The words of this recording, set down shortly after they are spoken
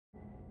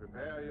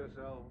Prepare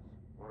yourselves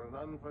for an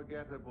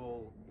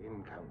unforgettable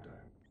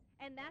encounter.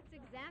 And that's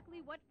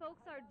exactly what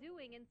folks are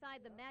doing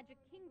inside the Magic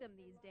Kingdom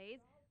these days,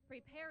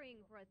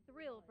 preparing for a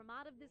thrill from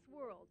out of this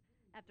world.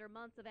 After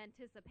months of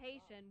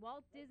anticipation,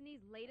 Walt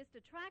Disney's latest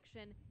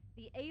attraction,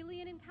 the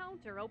Alien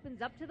Encounter,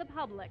 opens up to the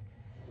public.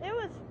 It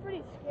was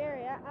pretty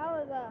scary. I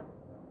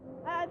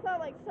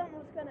thought like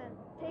something was gonna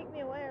take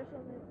me away or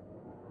something.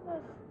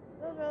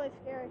 It was really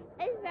scary.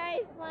 It's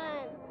very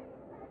fun.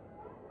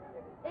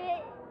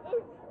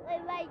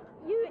 It's like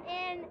you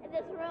in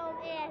this room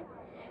and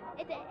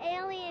if the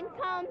alien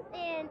comes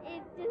in,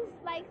 it just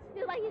like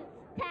feels like it's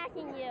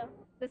attacking you.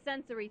 The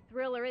sensory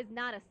thriller is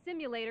not a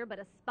simulator, but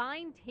a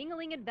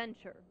spine-tingling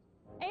adventure.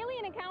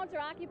 Alien Encounter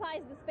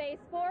occupies the space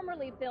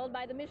formerly filled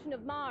by the mission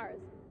of Mars.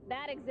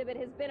 That exhibit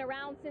has been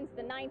around since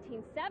the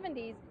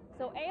 1970s,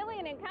 so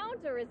Alien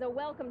Encounter is a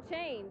welcome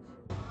change.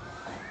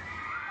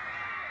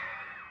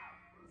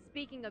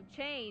 Speaking of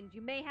change,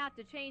 you may have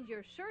to change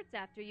your shirts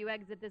after you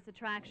exit this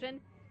attraction.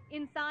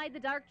 Inside the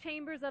dark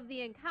chambers of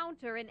the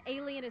Encounter, an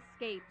alien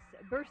escapes,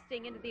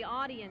 bursting into the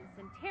audience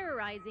and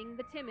terrorizing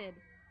the timid.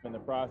 In the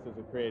process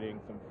of creating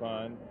some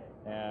fun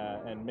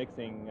and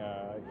mixing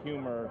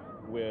humor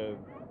with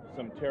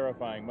some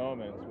terrifying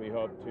moments, we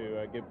hope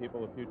to give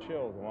people a few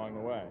chills along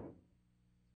the way.